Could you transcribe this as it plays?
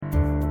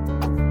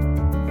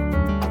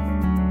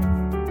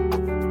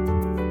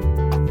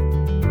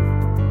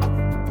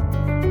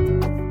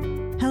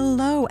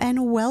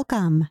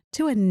Welcome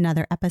to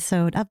another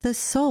episode of the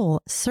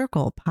Soul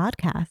Circle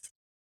podcast.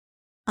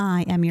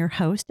 I am your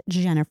host,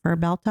 Jennifer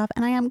Beltoff,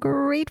 and I am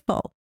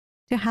grateful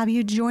to have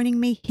you joining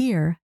me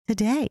here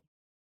today.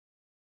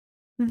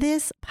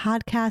 This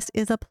podcast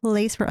is a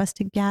place for us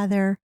to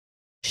gather,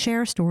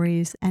 share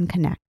stories, and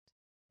connect.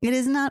 It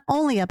is not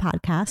only a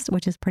podcast,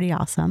 which is pretty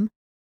awesome.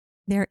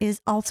 There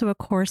is also a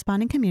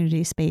corresponding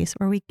community space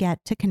where we get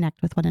to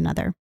connect with one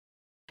another.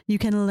 You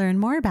can learn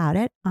more about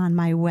it on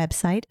my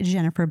website,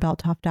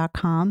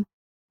 jenniferbeltoff.com,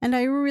 and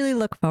I really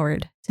look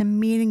forward to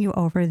meeting you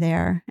over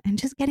there and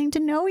just getting to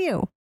know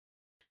you.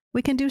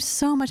 We can do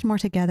so much more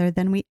together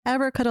than we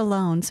ever could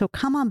alone, so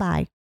come on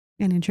by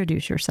and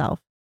introduce yourself.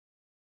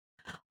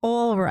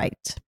 All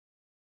right,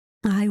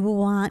 I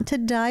want to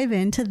dive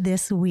into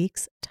this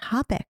week's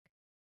topic.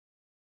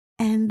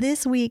 And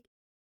this week,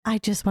 I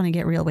just want to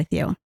get real with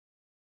you,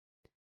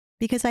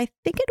 because I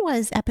think it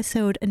was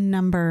episode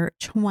number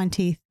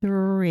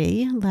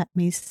 23. Let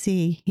me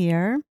see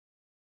here,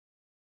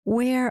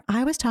 where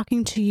I was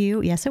talking to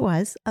you. Yes, it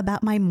was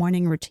about my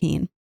morning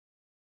routine.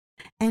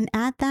 And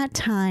at that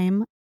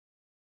time,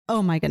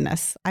 oh my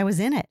goodness, I was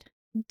in it,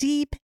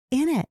 deep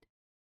in it,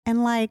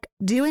 and like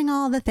doing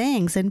all the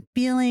things and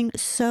feeling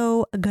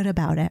so good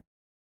about it.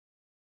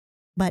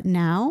 But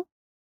now,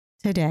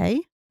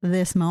 today,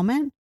 this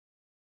moment,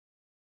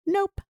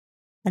 nope,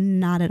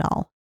 not at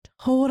all.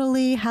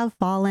 Totally have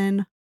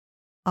fallen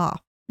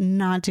off,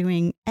 not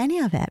doing any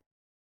of it.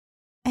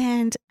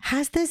 And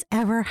has this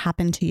ever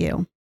happened to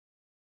you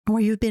where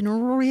you've been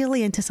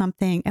really into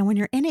something and when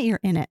you're in it, you're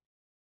in it?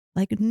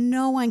 Like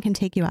no one can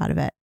take you out of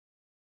it.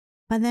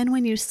 But then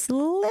when you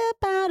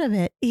slip out of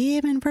it,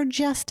 even for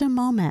just a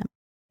moment,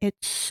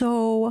 it's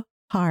so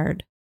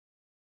hard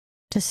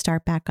to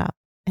start back up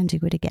and do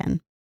it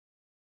again.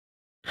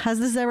 Has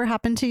this ever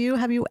happened to you?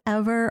 Have you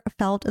ever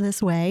felt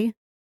this way?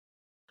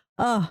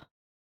 Oh,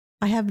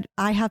 I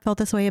have felt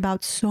this way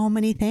about so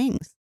many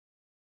things.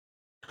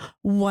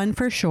 One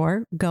for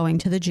sure, going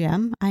to the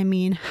gym. I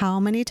mean, how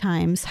many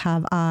times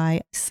have I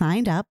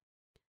signed up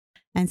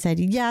and said,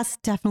 yes,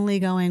 definitely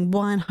going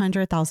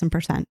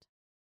 100,000%.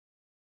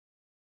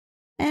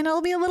 And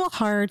it'll be a little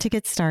hard to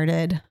get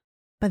started,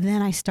 but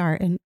then I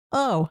start and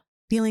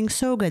feeling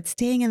so good,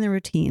 staying in the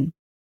routine.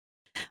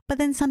 But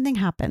then something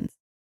happens.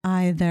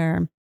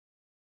 Either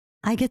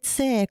I get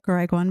sick or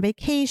I go on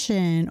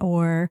vacation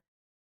or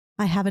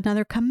I have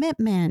another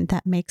commitment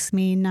that makes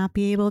me not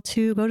be able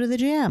to go to the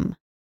gym.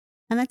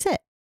 And that's it.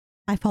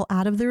 I fall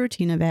out of the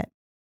routine of it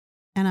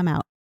and I'm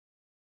out.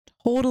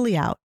 Totally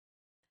out.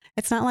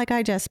 It's not like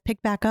I just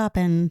pick back up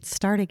and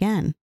start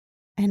again.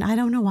 And I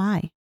don't know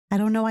why. I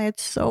don't know why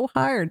it's so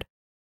hard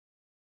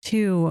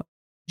to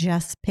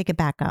just pick it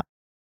back up.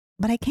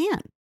 But I can.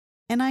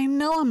 And I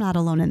know I'm not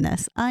alone in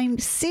this. I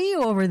see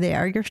you over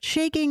there. You're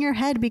shaking your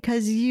head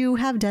because you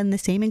have done the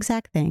same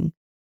exact thing.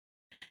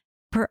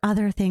 For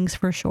other things,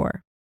 for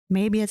sure.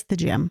 Maybe it's the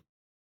gym.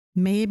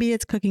 Maybe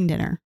it's cooking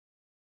dinner.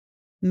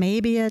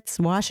 Maybe it's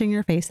washing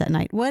your face at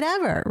night.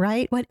 Whatever,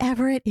 right?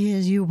 Whatever it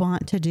is you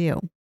want to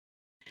do.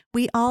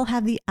 We all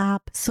have the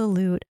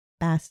absolute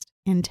best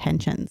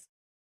intentions.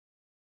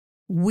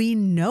 We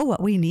know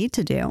what we need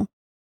to do.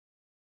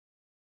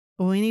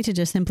 We need to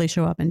just simply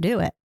show up and do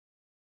it.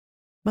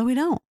 But we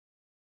don't.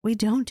 We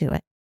don't do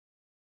it.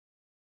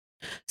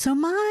 So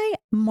my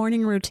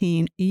morning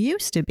routine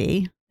used to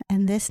be,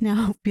 and this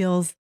now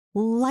feels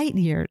light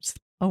years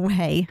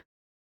away,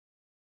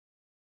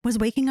 was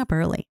waking up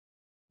early.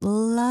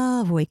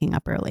 Love waking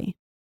up early.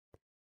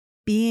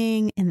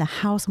 Being in the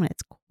house when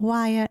it's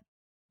quiet,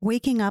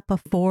 waking up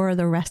before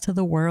the rest of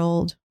the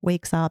world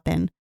wakes up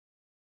and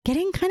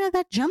getting kind of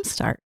that jump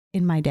start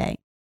in my day.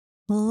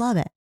 Love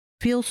it.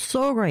 Feels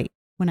so great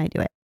when I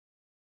do it.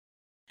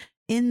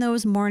 In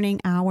those morning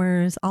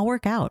hours, I'll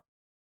work out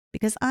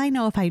because I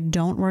know if I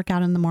don't work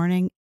out in the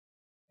morning,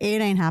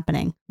 it ain't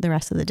happening the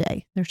rest of the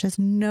day. There's just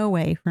no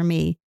way for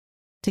me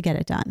to get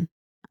it done.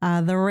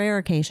 The rare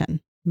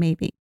occasion,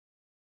 maybe.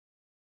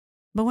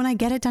 But when I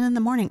get it done in the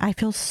morning, I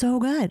feel so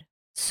good,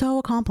 so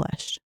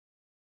accomplished.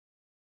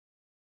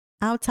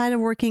 Outside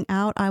of working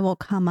out, I will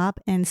come up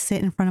and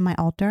sit in front of my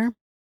altar,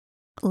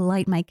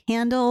 light my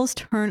candles,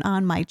 turn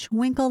on my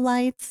twinkle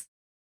lights.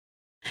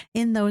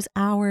 In those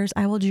hours,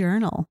 I will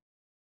journal.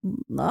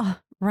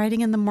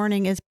 Writing in the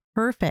morning is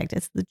perfect.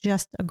 It's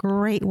just a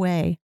great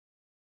way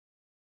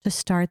to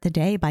start the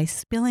day by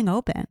spilling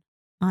open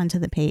onto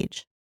the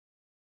page.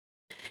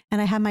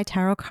 And I have my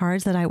tarot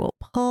cards that I will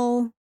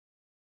pull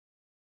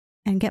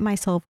and get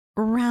myself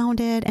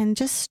grounded and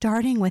just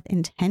starting with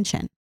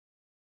intention.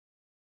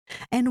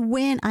 And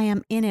when I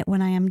am in it,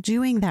 when I am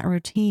doing that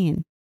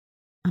routine,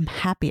 I'm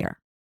happier,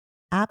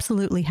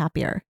 absolutely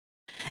happier.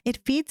 It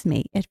feeds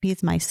me. It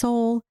feeds my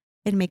soul.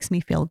 It makes me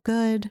feel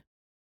good.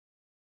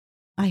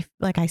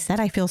 Like I said,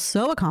 I feel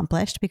so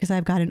accomplished because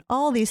I've gotten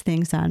all these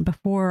things done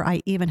before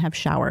I even have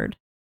showered.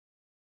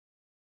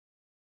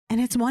 And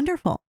it's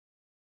wonderful.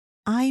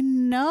 I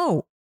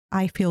know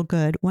I feel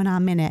good when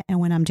I'm in it and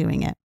when I'm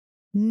doing it.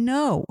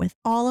 No, with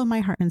all of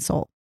my heart and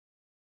soul.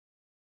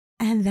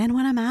 And then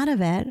when I'm out of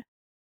it,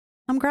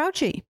 I'm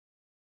grouchy.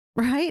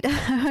 right?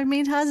 I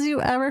mean, has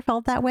you ever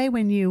felt that way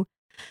when you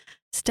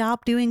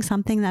stop doing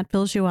something that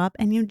fills you up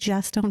and you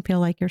just don't feel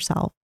like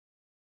yourself?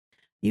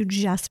 You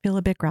just feel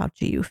a bit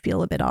grouchy, you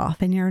feel a bit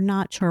off, and you're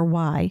not sure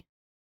why.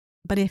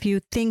 But if you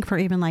think for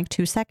even like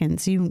 2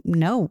 seconds, you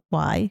know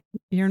why.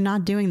 You're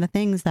not doing the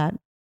things that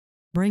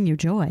bring you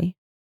joy.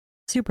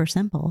 Super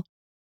simple.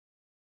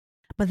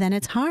 But then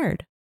it's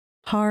hard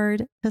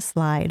to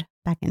slide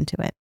back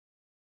into it.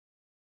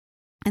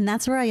 And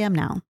that's where I am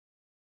now.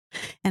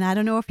 And I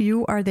don't know if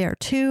you are there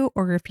too,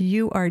 or if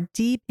you are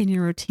deep in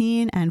your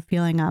routine and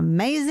feeling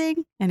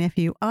amazing. And if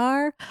you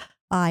are,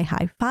 I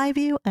high five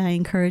you and I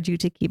encourage you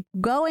to keep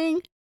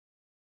going.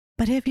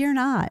 But if you're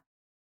not,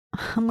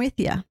 I'm with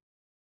you.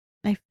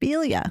 I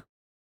feel you.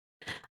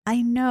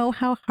 I know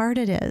how hard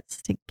it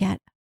is to get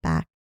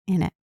back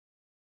in it.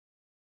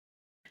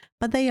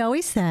 But they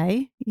always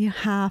say you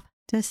have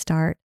to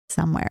start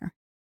somewhere.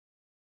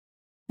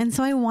 And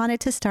so I wanted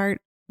to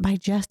start by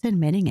just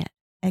admitting it,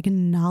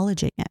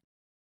 acknowledging it.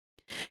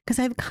 Because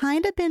I've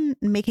kind of been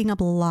making up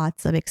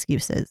lots of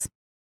excuses,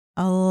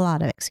 a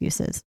lot of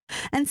excuses.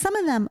 And some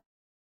of them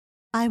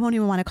I won't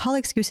even want to call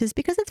excuses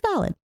because it's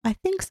valid. I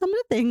think some of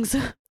the things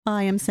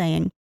I am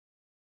saying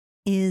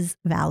is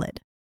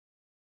valid.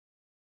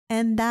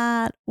 And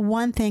that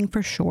one thing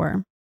for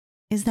sure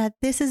is that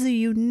this is a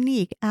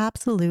unique,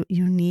 absolute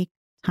unique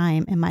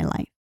time in my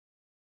life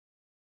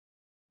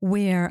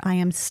where I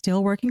am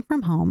still working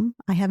from home.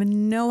 I have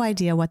no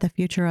idea what the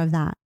future of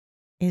that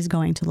is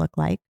going to look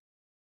like.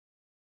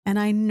 And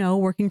I know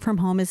working from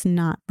home is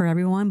not for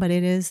everyone, but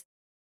it is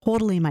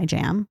totally my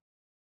jam.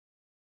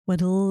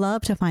 Would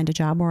love to find a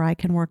job where I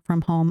can work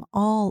from home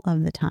all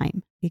of the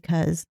time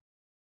because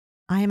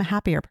I am a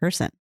happier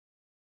person,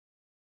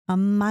 a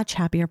much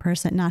happier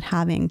person, not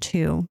having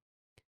to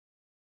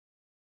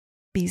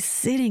be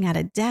sitting at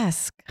a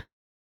desk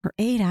for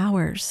 8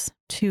 hours,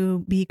 to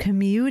be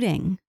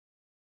commuting,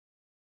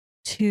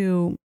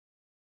 to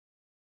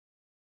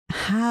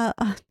have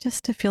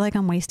just to feel like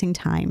I'm wasting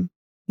time,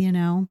 you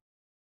know,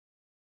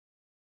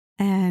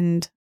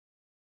 and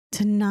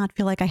to not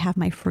feel like I have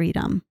my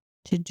freedom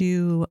to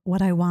do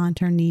what I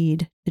want or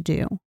need to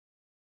do.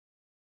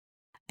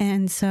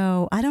 And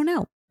so I don't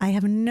know. I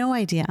have no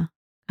idea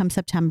come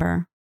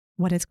September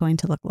what it's going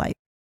to look like.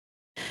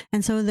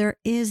 And so there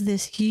is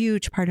this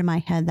huge part of my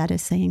head that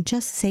is saying,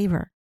 just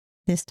savor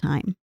this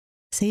time.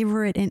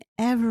 Savor it in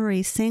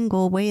every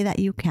single way that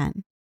you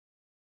can.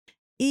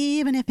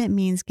 Even if it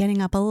means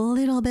getting up a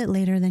little bit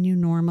later than you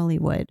normally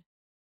would.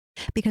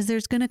 Because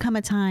there's going to come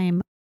a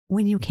time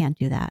when you can't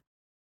do that.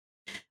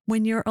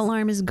 When your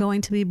alarm is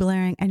going to be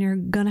blaring and you're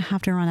going to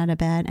have to run out of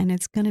bed, and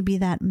it's going to be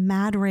that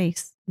mad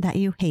race that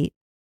you hate,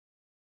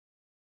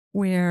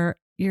 where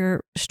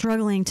you're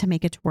struggling to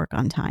make it to work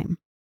on time,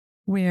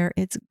 where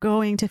it's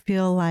going to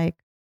feel like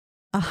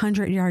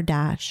 100-yard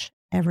dash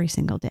every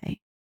single day.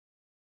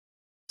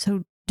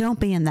 So don't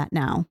be in that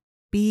now.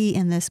 Be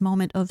in this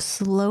moment of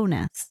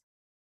slowness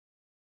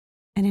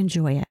and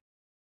enjoy it.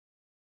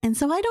 And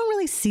so I don't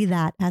really see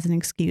that as an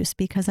excuse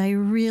because I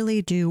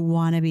really do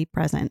want to be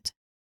present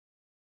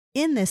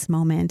in this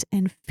moment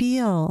and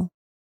feel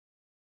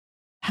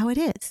how it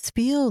is.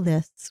 Feel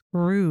this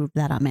groove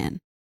that I'm in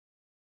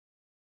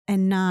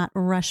and not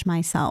rush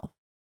myself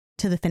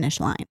to the finish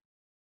line.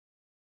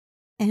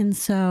 And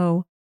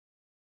so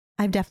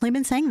I've definitely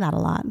been saying that a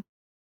lot.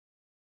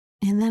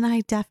 And then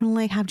I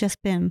definitely have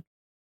just been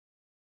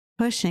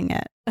pushing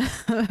it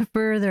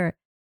further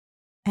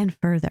and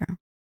further,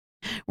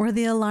 where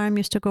the alarm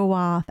used to go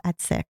off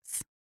at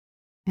 6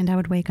 and I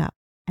would wake up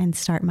and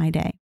start my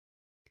day.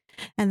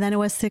 And then it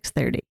was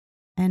 6:30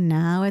 and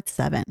now it's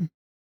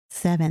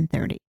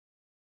 7:30.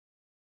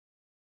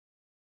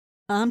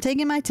 I'm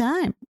taking my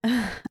time.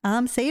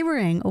 I'm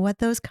savoring what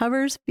those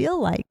covers feel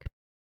like.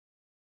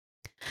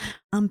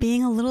 I'm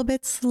being a little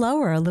bit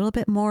slower, a little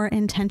bit more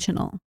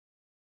intentional.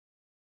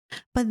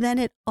 But then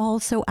it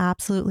also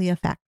absolutely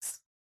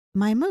affects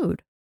my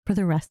mood for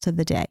the rest of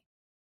the day.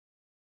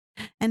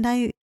 And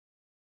I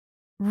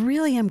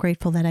really am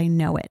grateful that I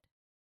know it,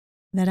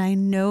 that I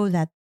know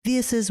that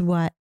this is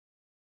what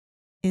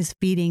is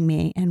feeding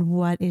me and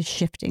what is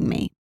shifting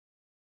me.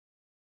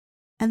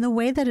 And the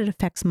way that it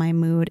affects my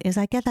mood is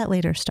I get that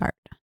later start.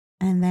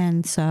 And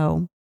then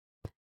so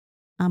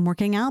I'm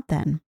working out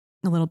then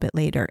a little bit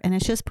later, and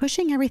it's just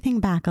pushing everything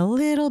back a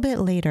little bit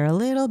later, a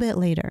little bit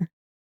later.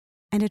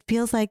 And it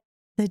feels like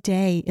the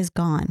day is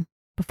gone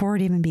before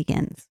it even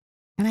begins.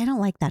 And I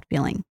don't like that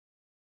feeling.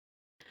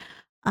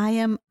 I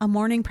am a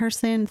morning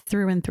person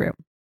through and through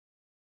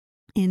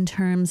in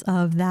terms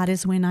of that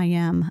is when I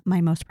am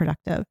my most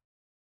productive.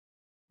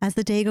 As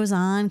the day goes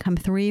on, come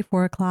 3,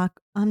 4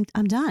 o'clock, I'm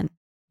done.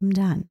 I'm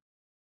done.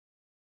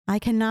 I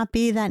cannot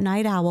be that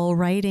night owl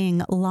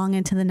writing long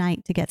into the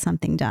night to get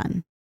something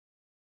done.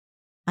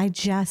 I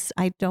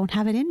don't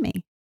have it in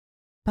me.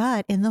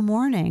 But in the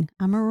morning,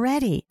 I'm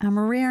ready. I'm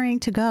raring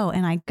to go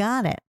and I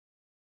got it.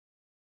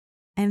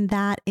 And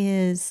that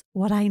is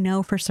what I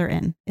know for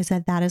certain is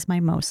that is my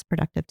most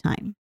productive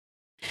time.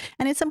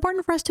 And it's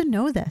important for us to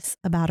know this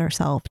about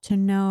ourselves, to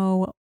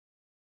know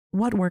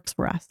what works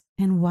for us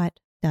and what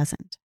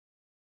doesn't.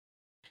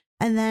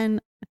 And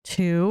then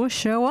to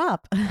show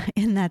up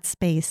in that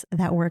space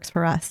that works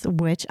for us,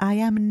 which I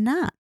am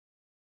not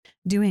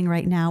doing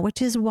right now,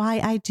 which is why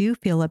I do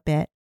feel a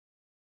bit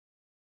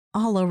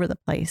all over the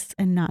place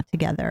and not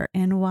together,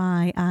 and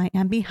why I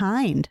am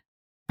behind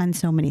on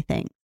so many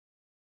things.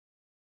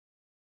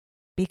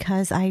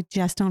 Because I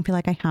just don't feel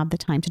like I have the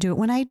time to do it.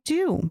 When I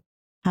do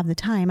have the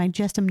time, I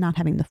just am not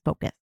having the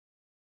focus.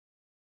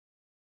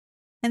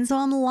 And so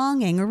I'm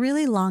longing,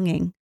 really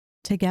longing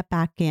to get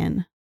back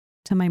in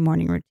to my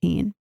morning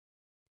routine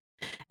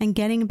and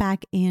getting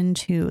back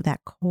into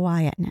that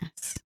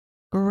quietness,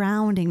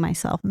 grounding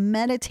myself,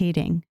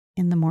 meditating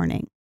in the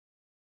morning,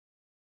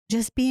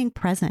 just being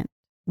present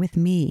with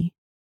me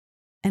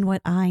and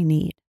what I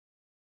need.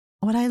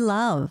 What I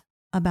love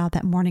about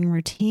that morning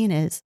routine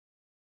is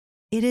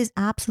it is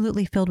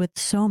absolutely filled with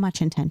so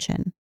much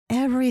intention,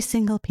 every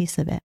single piece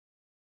of it.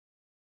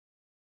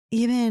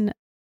 Even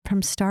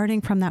from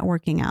starting from that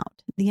working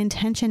out, the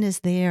intention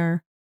is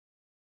there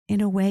in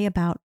a way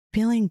about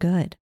feeling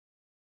good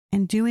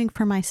and doing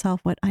for myself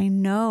what I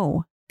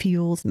know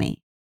fuels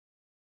me.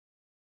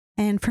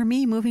 And for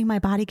me, moving my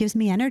body gives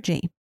me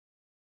energy.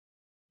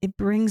 It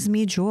brings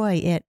me joy.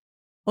 It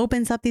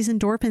opens up these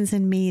endorphins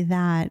in me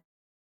that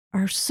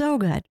are so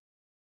good.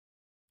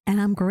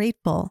 And I'm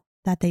grateful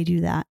that they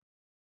do that.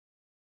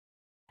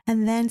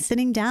 And then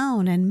sitting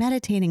down and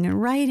meditating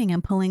and writing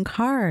and pulling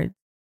cards.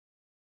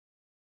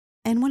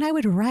 And when I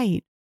would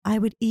write, I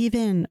would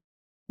even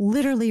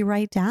literally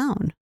write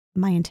down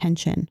my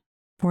intention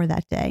for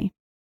that day.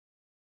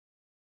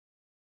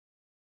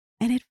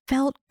 And it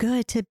felt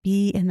good to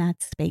be in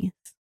that space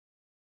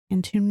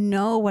and to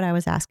know what I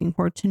was asking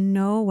for, to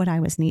know what I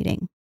was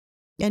needing.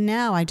 And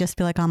now I just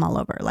feel like I'm all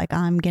over, like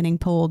I'm getting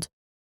pulled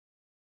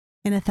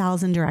in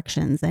 1,000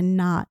 directions and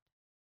not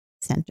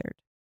centered.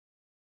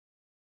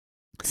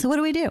 So what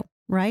do we do,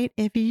 right?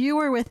 If you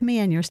were with me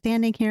and you're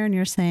standing here and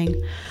you're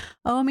saying,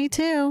 oh, me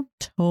too,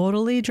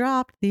 totally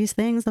dropped these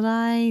things that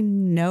I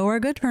know are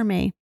good for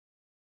me,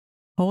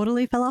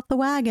 totally fell off the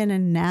wagon,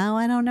 and now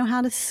I don't know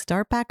how to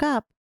start back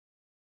up.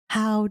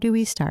 How do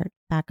we start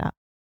back up?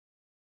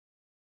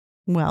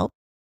 Well,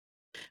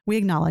 we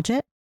acknowledge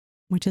it,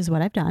 which is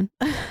what I've done.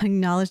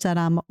 Acknowledge that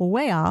I'm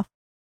way off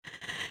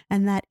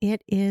and that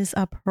it is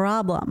a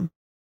problem.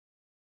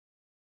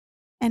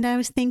 And I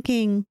was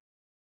thinking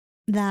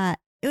that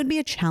it would be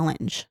a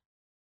challenge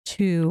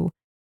to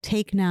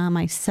take now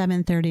my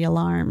 7:30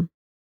 alarm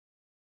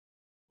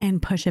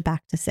and push it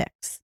back to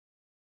 6.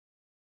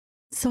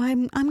 So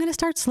I'm going to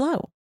start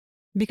slow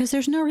because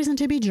there's no reason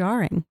to be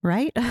jarring,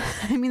 right?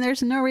 I mean,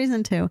 there's no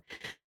reason to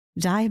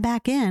dive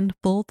back in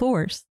full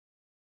force.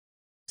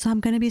 So I'm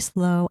going to be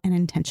slow and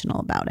intentional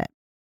about it.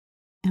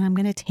 And I'm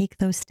going to take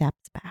those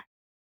steps back.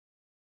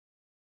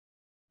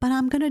 But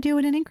I'm going to do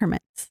it in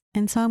increments.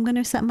 And so I'm going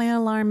to set my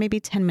alarm maybe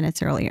 10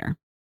 minutes earlier,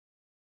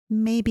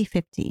 maybe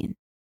 15,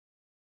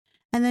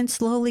 and then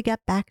slowly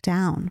get back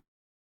down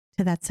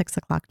to that 6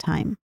 o'clock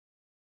time.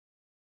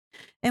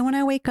 And when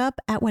I wake up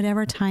at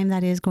whatever time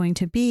that is going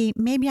to be,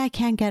 maybe I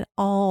can't get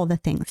all the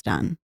things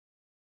done,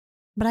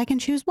 but I can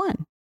choose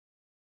one.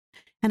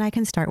 And I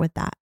can start with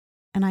that.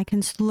 And I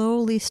can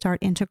slowly start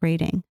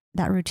integrating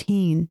that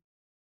routine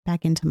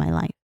back into my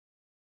life.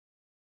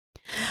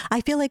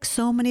 I feel like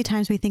so many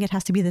times we think it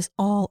has to be this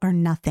all or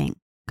nothing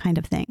kind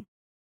of thing.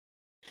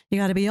 You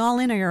got to be all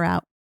in or you're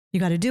out. You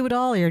got to do it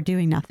all or you're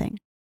doing nothing.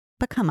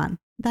 But come on,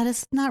 that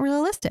is not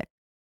realistic.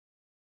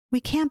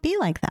 We can't be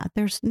like that.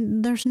 There's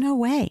no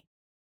way.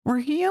 We're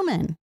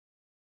human.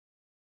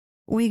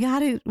 We got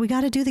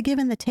to do the give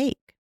and the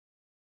take.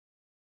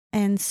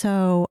 And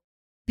so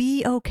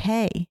be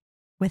okay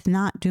with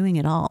not doing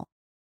it all.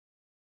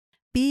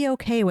 Be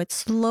okay with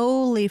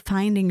slowly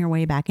finding your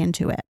way back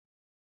into it.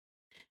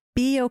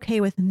 Be okay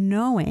with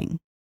knowing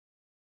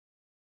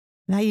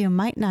that you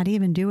might not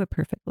even do it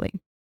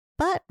perfectly,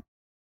 but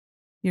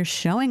you're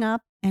showing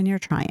up and you're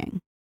trying,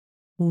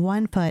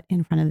 one foot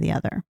in front of the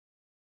other.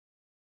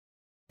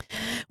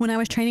 When I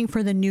was training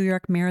for the New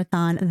York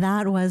Marathon,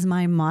 that was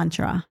my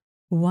mantra,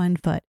 one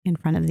foot in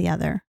front of the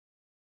other.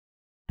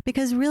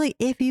 Because really,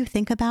 if you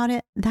think about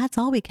it, that's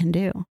all we can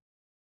do.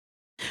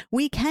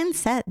 We can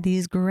set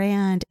these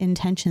grand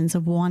intentions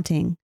of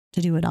wanting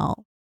to do it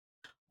all,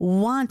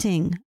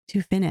 wanting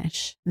to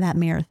finish that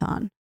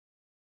marathon.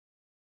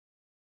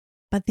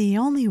 But the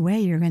only way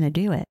you're going to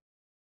do it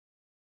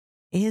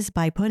is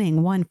by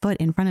putting one foot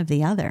in front of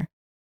the other.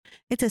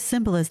 It's as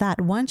simple as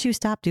that. Once you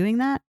stop doing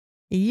that,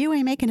 you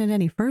ain't making it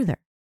any further.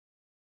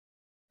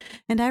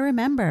 And I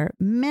remember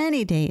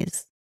many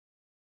days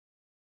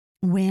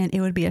when it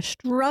would be a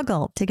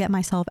struggle to get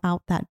myself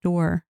out that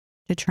door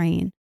to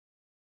train.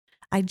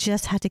 I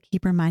just had to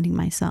keep reminding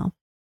myself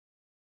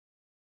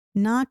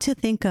not to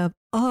think of,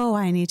 oh,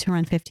 I need to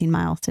run 15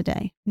 miles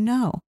today.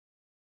 No.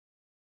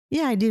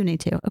 Yeah, I do need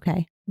to.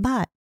 Okay.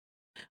 But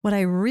what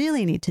I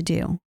really need to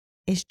do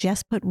is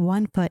just put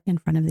one foot in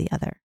front of the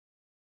other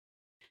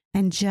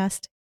and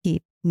just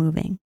keep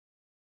moving.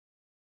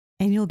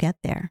 And you'll get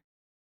there.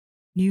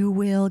 You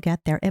will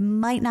get there. It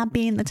might not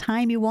be in the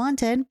time you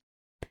wanted.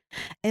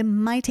 It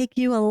might take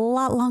you a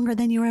lot longer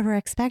than you ever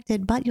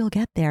expected, but you'll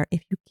get there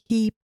if you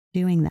keep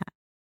doing that.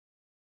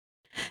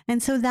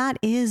 And so that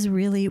is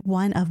really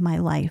one of my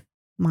life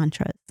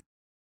mantras,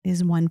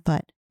 is one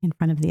foot in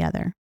front of the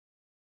other.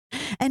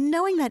 And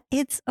knowing that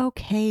it's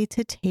okay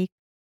to take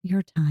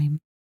your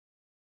time.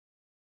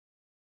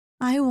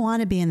 I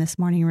want to be in this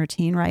morning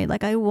routine, right?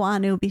 Like I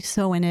want to be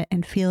so in it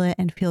and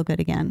feel good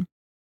again.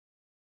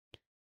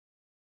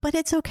 But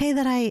it's okay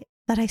that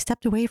I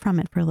stepped away from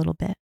it for a little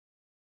bit.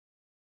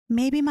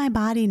 Maybe my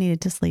body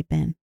needed to sleep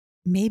in.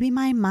 Maybe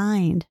my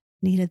mind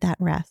needed that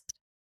rest.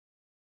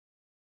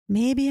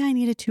 Maybe I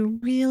needed to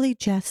really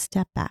just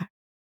step back.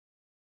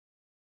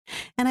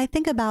 And I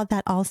think about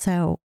that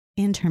also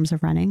in terms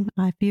of running.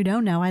 If you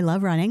don't know, I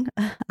love running.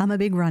 I'm a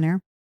big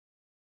runner.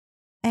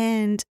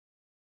 And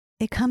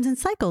it comes in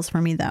cycles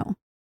for me though,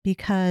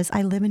 because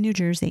I live in New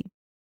Jersey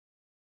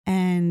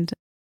and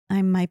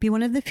I might be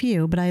one of the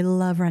few, but I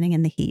love running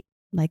in the heat.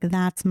 Like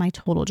that's my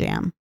total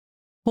jam.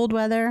 Cold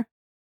weather,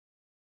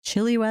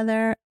 chilly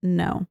weather,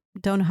 no.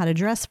 Don't know how to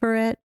dress for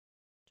it.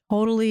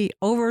 Totally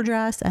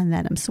overdress and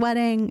then I'm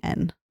sweating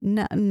and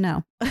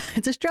no,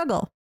 it's a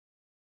struggle.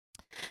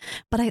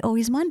 But I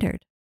always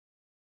wondered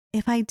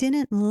if I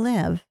didn't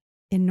live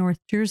in North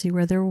Jersey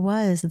where there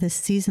was this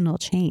seasonal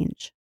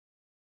change,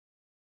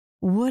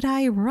 would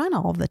I run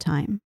all the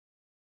time?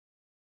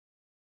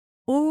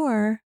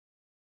 Or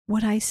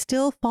would I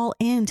still fall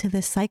into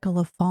this cycle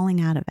of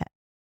falling out of it?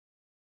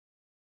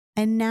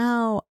 And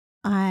now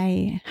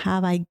I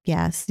have, I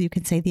guess you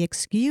could say, the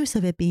excuse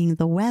of it being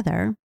the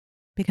weather,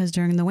 because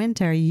during the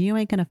winter, you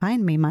ain't going to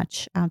find me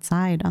much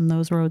outside on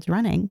those roads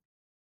running.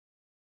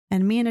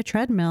 And me and a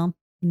treadmill,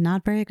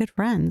 not very good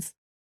friends.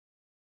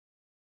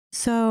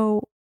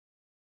 So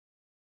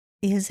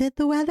is it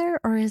the weather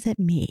or is it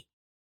me?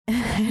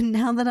 And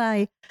now that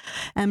I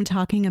am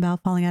talking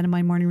about falling out of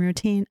my morning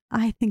routine,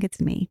 I think it's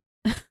me.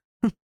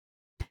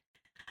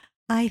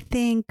 I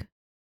think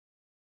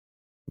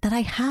that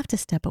I have to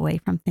step away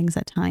from things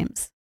at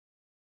times.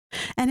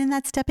 And in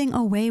that stepping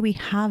away, we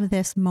have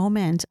this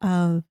moment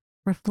of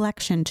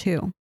reflection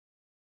too,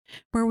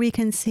 where we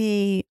can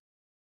see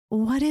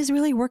what is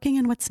really working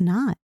and what's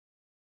not.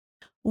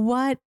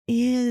 What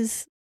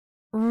is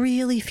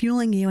really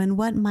fueling you and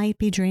what might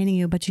be draining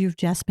you, but you've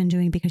just been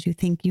doing because you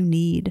think you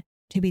need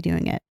to be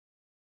doing it.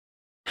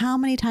 How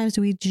many times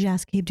do we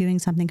just keep doing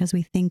something because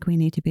we think we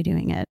need to be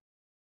doing it?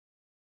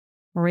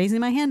 Raising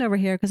my hand over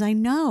here because I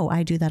know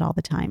I do that all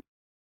the time.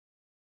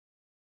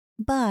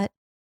 But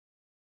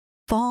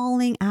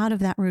falling out of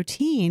that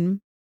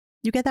routine,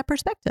 you get that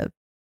perspective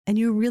and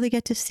you really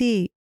get to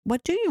see,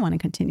 what do you want to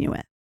continue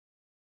with?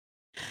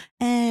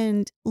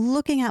 And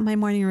looking at my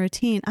morning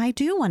routine, I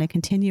do want to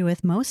continue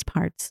with most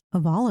parts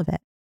of all of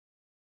it.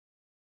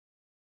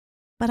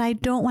 But I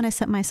don't want to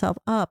set myself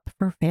up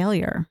for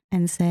failure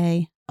and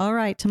say, all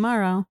right,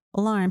 tomorrow,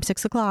 alarm,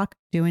 6 o'clock,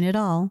 doing it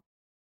all.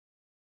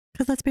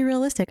 Because let's be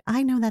realistic.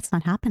 I know that's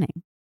not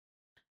happening.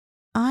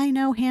 I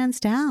know hands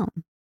down,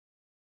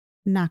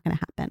 not going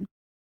to happen.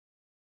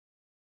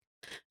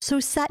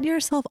 So set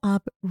yourself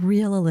up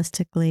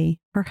realistically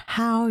for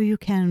how you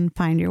can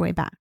find your way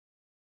back.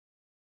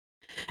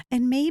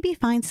 And maybe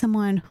find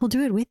someone who'll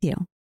do it with you,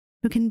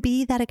 who can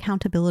be that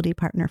accountability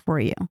partner for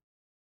you.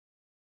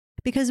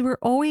 Because we're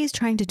always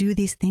trying to do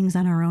these things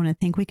on our own and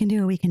think we can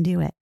do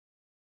it.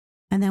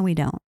 And then we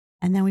don't.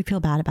 And then we feel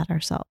bad about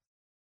ourselves.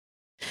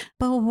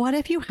 But what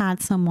if you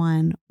had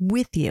someone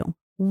with you,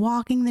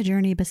 walking the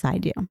journey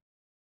beside you?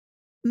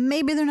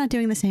 Maybe they're not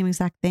doing the same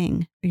exact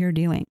thing you're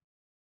doing,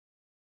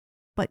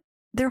 but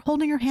they're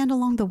holding your hand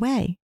along the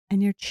way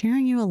and you're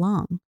cheering you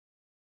along.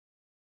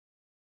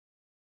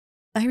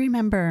 I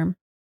remember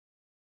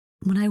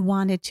when I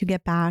wanted to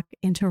get back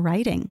into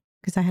writing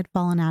because I had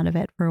fallen out of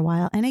it for a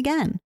while. And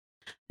again,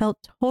 felt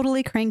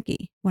totally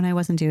cranky when I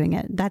wasn't doing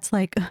it. That's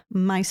like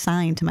my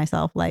sign to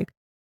myself, like,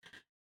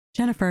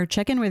 Jennifer,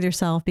 check in with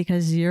yourself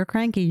because you're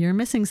cranky. You're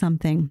missing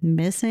something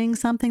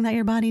that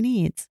your body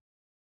needs.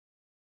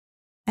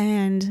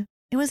 And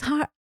it was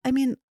hard. I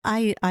mean,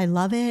 I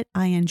love it.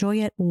 I enjoy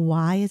it.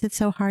 Why is it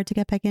so hard to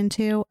get back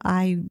into?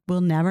 I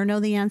will never know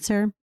the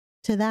answer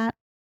to that.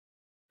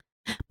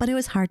 But it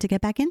was hard to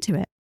get back into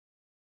it.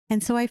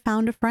 And so I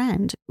found a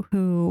friend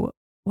who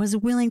was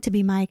willing to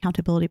be my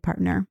accountability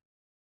partner.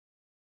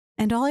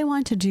 And all I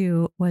wanted to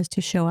do was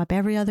to show up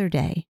every other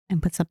day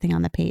and put something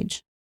on the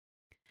page.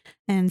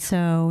 And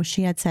so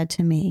she had said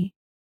to me,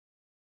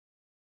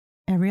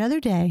 every other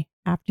day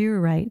after you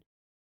write,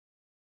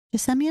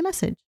 just send me a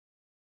message.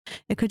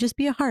 It could just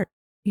be a heart,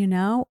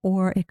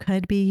 or it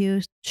could be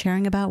you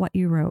sharing about what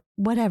you wrote,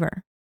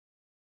 whatever.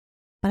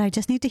 But I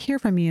just need to hear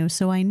from you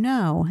so I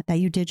know that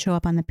you did show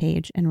up on the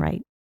page and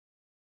write.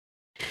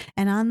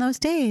 And on those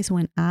days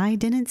when I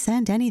didn't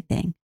send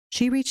anything,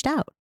 she reached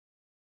out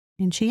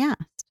and she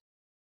asked,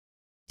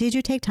 did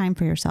you take time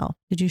for yourself?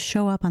 Did you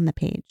show up on the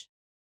page?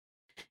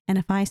 And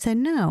if I said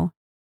no,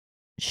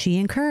 she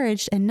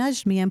encouraged and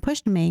nudged me and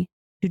pushed me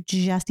to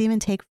just even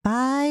take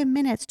 5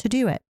 minutes to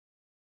do it.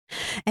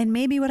 And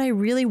maybe what I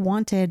really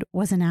wanted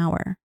was an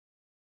hour.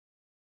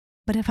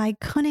 But if I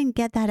couldn't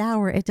get that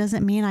hour, it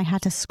doesn't mean I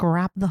had to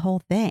scrap the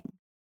whole thing.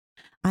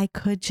 I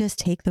could just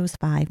take those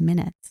 5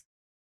 minutes.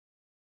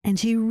 And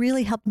she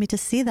really helped me to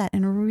see that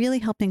and really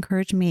helped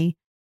encourage me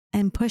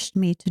and pushed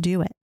me to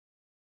do it.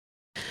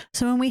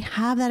 So when we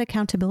have that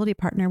accountability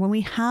partner, when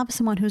we have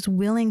someone who's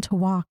willing to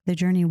walk the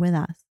journey with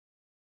us,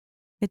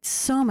 it's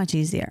so much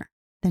easier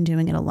than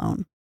doing it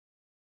alone.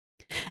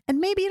 And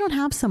maybe you don't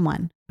have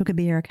someone who could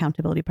be your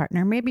accountability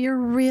partner. Maybe you're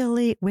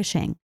really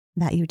wishing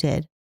that you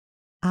did.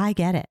 I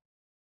get it.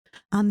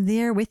 I'm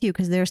there with you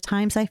because there's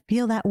times I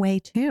feel that way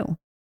too.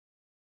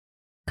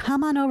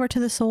 Come on over to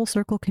the Soul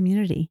Circle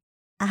community.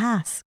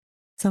 Ask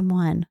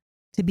someone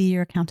to be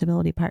your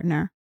accountability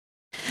partner.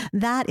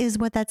 That is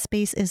what that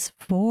space is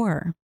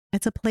for.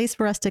 It's a place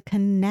for us to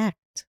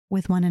connect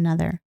with one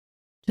another,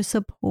 to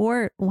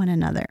support one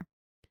another.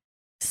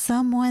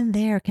 Someone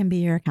there can be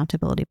your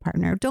accountability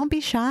partner. Don't be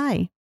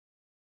shy.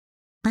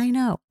 I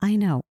know.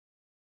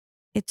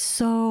 It's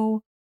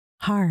so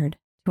hard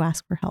to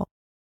ask for help,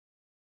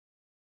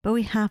 but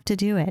we have to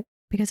do it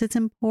because it's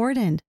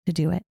important to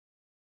do it.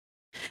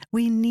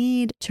 We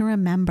need to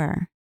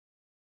remember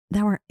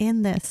that we're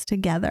in this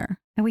together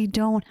and we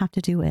don't have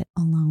to do it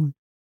alone.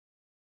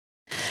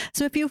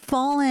 So if you've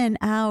fallen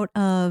out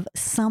of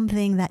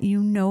something that you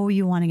know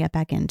you want to get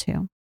back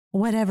into,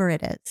 whatever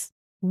it is,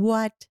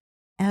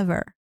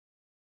 whatever,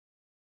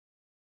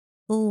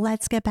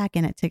 let's get back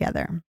in it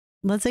together.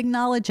 Let's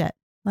acknowledge it.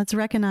 Let's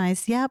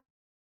recognize, yep,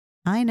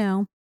 I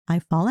know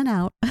I've fallen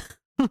out.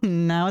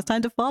 Now it's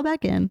time to fall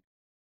back in.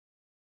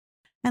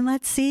 And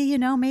let's see,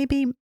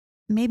 maybe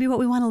what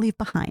we want to leave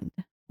behind,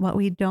 what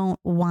we don't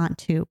want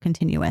to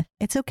continue with.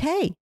 It's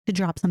okay to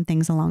drop some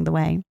things along the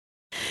way.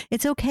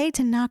 It's okay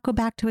to not go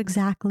back to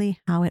exactly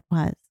how it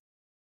was.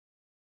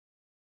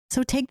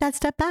 So take that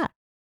step back.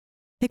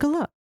 Take a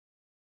look.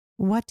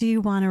 What do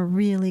you want to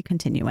really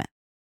continue with?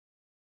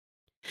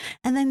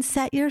 And then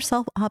set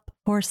yourself up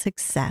for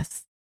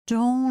success.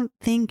 Don't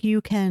think you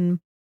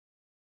can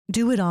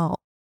do it all.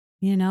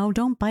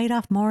 Don't bite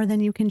off more than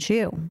you can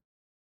chew.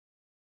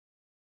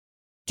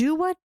 Do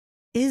what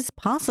is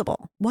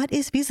possible, what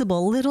is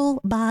feasible,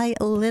 little by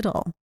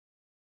little.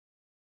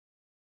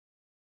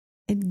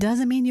 It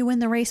doesn't mean you win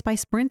the race by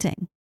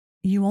sprinting.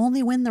 You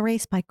only win the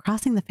race by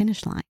crossing the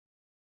finish line.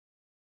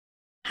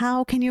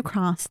 How can you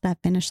cross that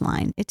finish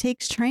line? It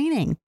takes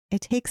training.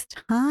 It takes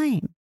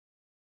time.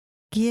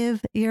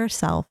 Give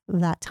yourself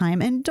that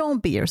time and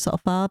don't beat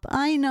yourself up.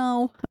 I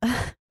know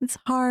it's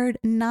hard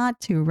not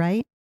to,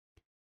 right?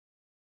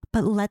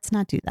 But let's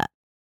not do that.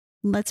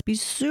 Let's be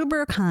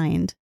super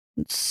kind,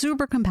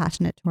 super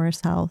compassionate to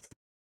ourselves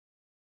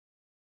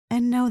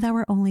and know that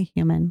we're only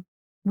human.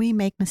 We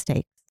make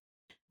mistakes.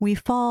 We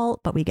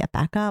fall, but we get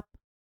back up.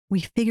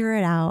 We figure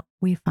it out.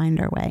 We find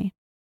our way.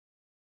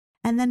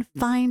 And then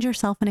find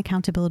yourself an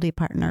accountability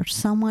partner,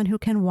 someone who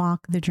can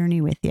walk the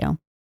journey with you.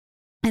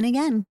 And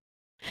again,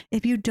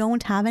 if you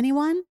don't have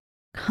anyone,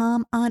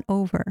 come on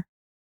over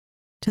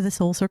to the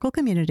Soul Circle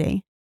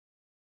community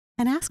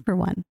and ask for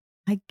one.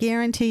 I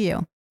guarantee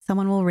you,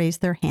 someone will raise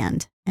their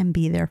hand and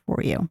be there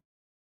for you.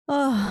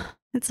 Oh,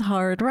 it's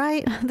hard,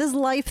 right? This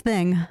life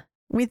thing.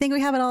 We think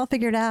we have it all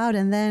figured out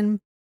and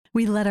then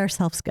we let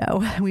ourselves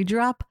go. We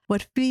drop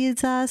what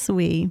feeds us,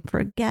 we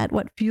forget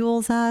what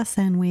fuels us,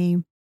 and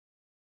we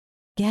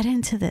get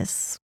into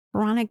this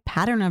chronic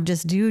pattern of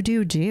just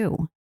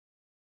do.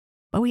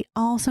 But we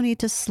also need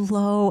to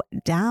slow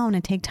down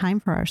and take time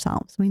for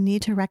ourselves. We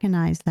need to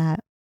recognize that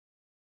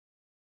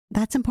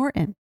that's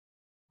important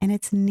and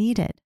it's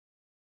needed.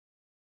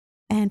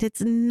 And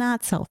it's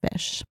not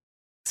selfish.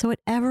 So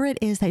whatever it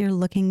is that you're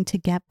looking to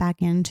get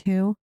back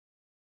into,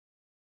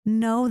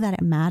 know that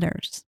it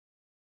matters.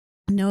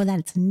 Know that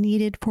it's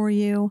needed for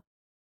you,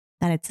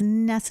 that it's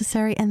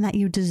necessary, and that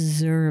you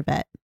deserve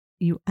it.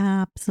 You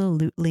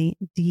absolutely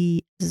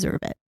deserve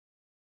it.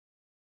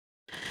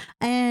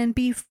 And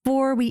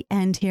before we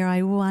end here,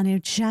 I want to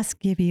just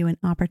give you an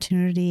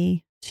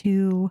opportunity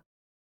to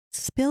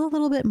spill a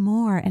little bit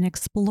more and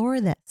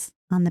explore this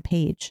on the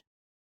page.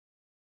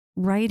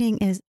 Writing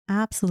is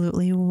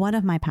absolutely one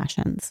of my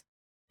passions,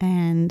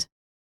 and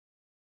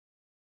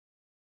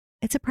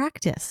it's a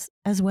practice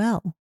as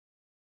well.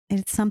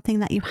 It's something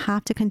that you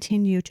have to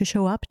continue to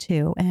show up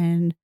to,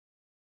 and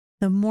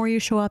the more you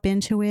show up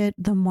into it,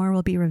 the more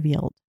will be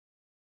revealed.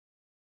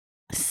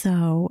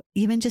 So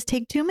even just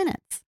take 2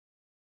 minutes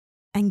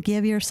and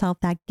give yourself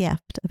that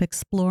gift of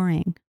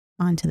exploring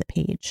onto the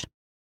page.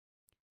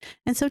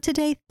 And so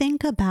today,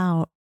 think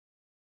about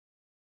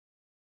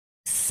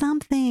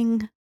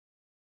something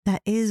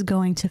that is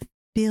going to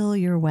fill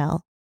your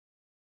well,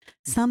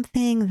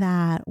 something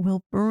that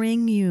will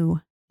bring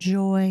you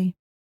joy,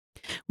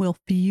 will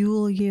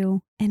fuel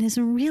you, and is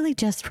really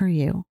just for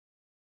you.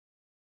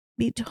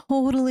 Be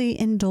totally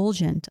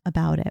indulgent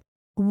about it.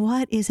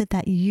 What is it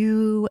that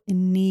you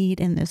need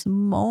in this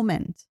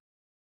moment?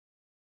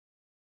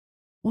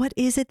 What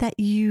is it that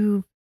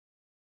you've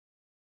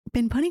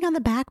been putting on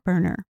the back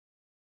burner,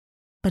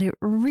 but it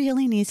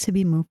really needs to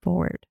be moved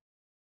forward?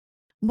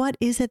 What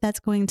is it that's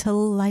going to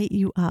light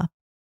you up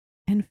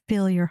and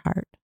fill your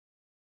heart?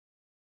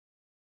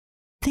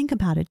 Think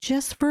about it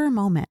just for a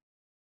moment.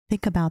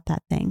 Think about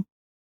that thing.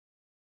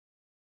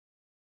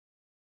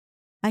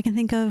 I can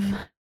think of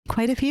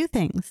quite a few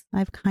things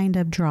I've kind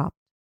of dropped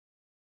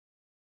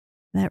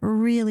that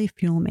really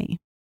fuel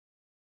me.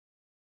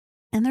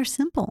 And they're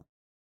simple.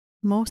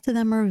 Most of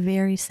them are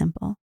very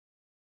simple.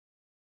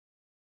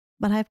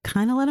 But I've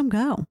kind of let them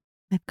go.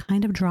 I've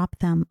kind of dropped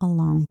them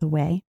along the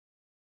way.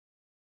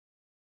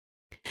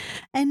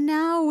 And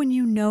now when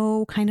you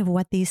know kind of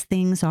what these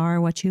things are,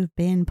 what you've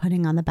been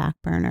putting on the back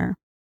burner,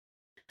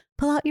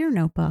 pull out your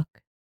notebook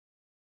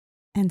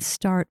and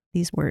start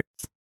these words.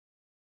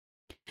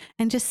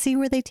 And just see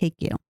where they take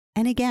you.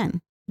 And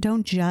again,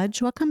 don't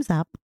judge what comes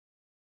up.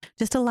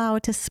 Just allow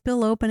it to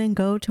spill open and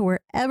go to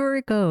wherever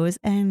it goes.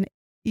 And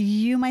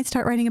you might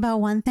start writing about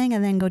one thing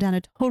and then go down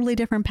a totally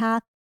different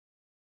path.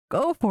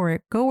 Go for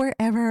it. Go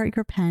wherever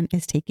your pen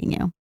is taking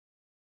you.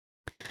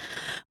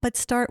 But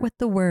start with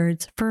the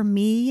words, for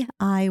me,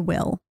 I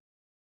will.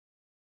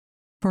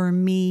 For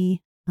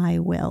me, I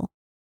will.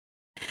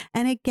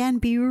 And again,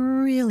 be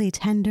really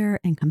tender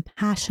and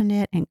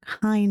compassionate and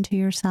kind to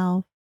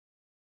yourself.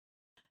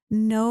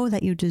 Know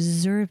that you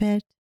deserve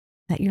it,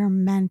 that you're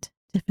meant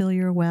to feel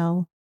your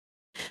well,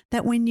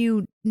 that when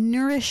you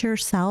nourish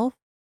yourself,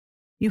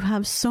 you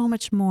have so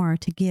much more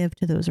to give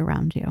to those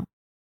around you.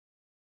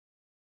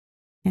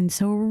 And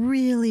so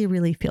really,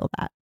 really feel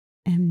that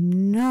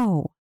and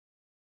know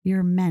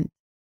you're meant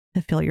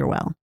to feel your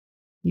well.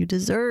 You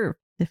deserve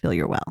to feel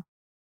your well.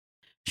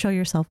 Show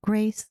yourself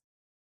grace.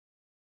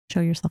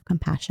 Show yourself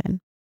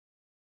compassion.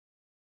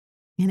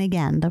 And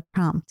again, the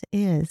prompt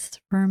is,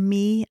 for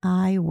me,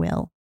 I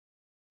will.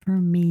 For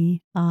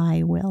me,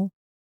 I will.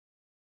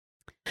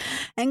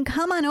 And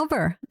come on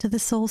over to the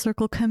Soul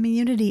Circle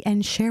community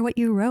and share what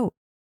you wrote.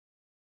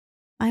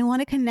 I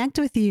want to connect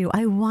with you.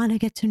 I want to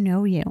get to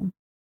know you.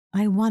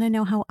 I want to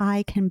know how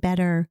I can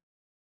better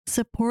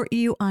support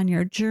you on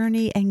your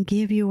journey and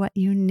give you what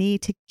you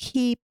need to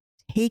keep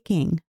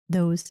taking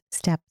those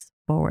steps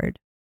forward.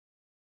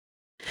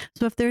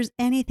 So if there's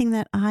anything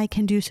that I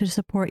can do to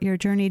support your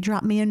journey,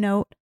 drop me a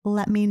note.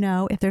 Let me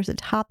know if there's a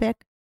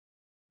topic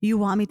you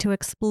want me to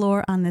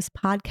explore on this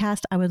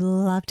podcast. I would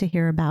love to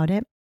hear about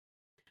it.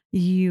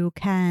 You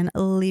can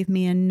leave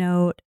me a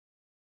note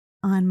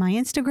on my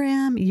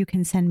Instagram. You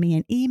can send me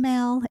an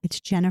email.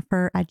 It's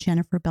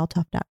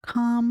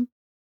jennifer@jenniferbeltoff.com.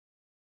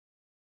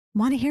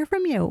 Want to hear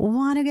from you.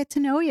 Want to get to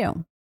know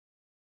you.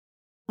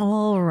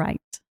 All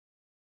right.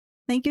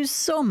 Thank you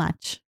so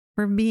much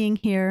for being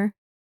here,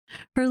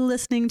 for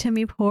listening to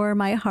me pour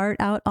my heart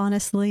out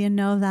honestly and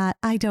know that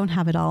I don't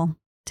have it all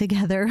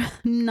together,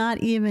 not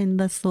even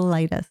the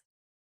slightest.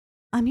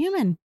 I'm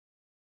human.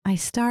 I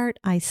start,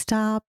 I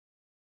stop,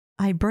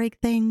 I break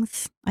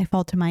things, I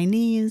fall to my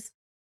knees,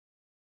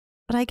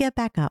 but I get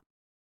back up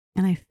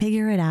and I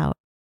figure it out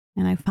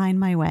and I find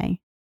my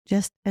way,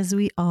 just as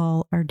we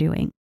all are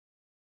doing.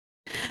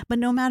 But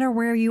no matter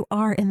where you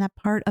are in that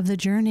part of the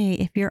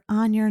journey, if you're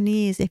on your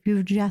knees, if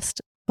you've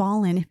just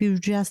fallen, if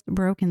you've just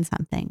broken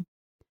something,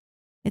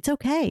 it's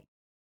okay.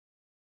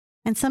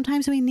 And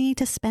sometimes we need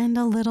to spend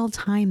a little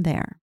time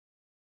there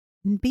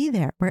and be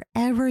there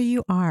wherever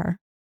you are.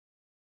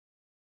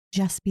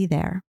 Just be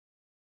there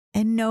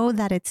and know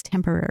that it's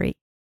temporary.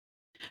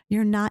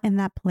 You're not in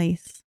that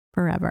place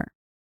forever.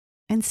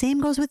 And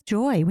same goes with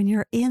joy. When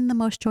you're in the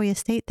most joyous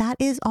state, that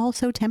is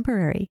also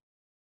temporary.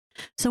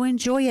 So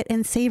enjoy it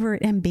and savor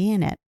it and be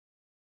in it.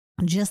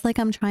 Just like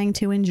I'm trying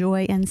to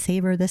enjoy and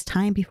savor this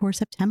time before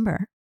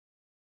September.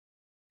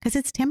 Because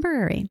it's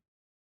temporary.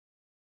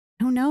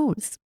 Who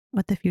knows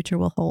what the future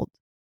will hold?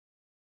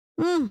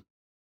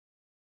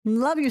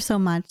 Love you so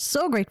much.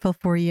 So grateful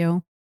for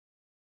you.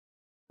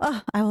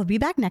 Oh, I will be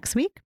back next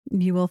week.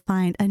 You will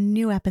find a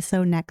new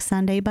episode next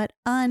Sunday. But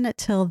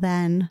until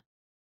then,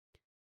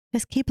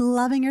 just keep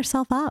loving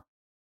yourself up.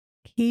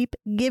 Keep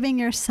giving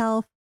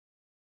yourself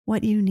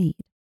what you need.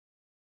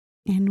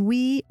 And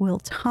we will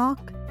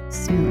talk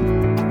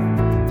soon.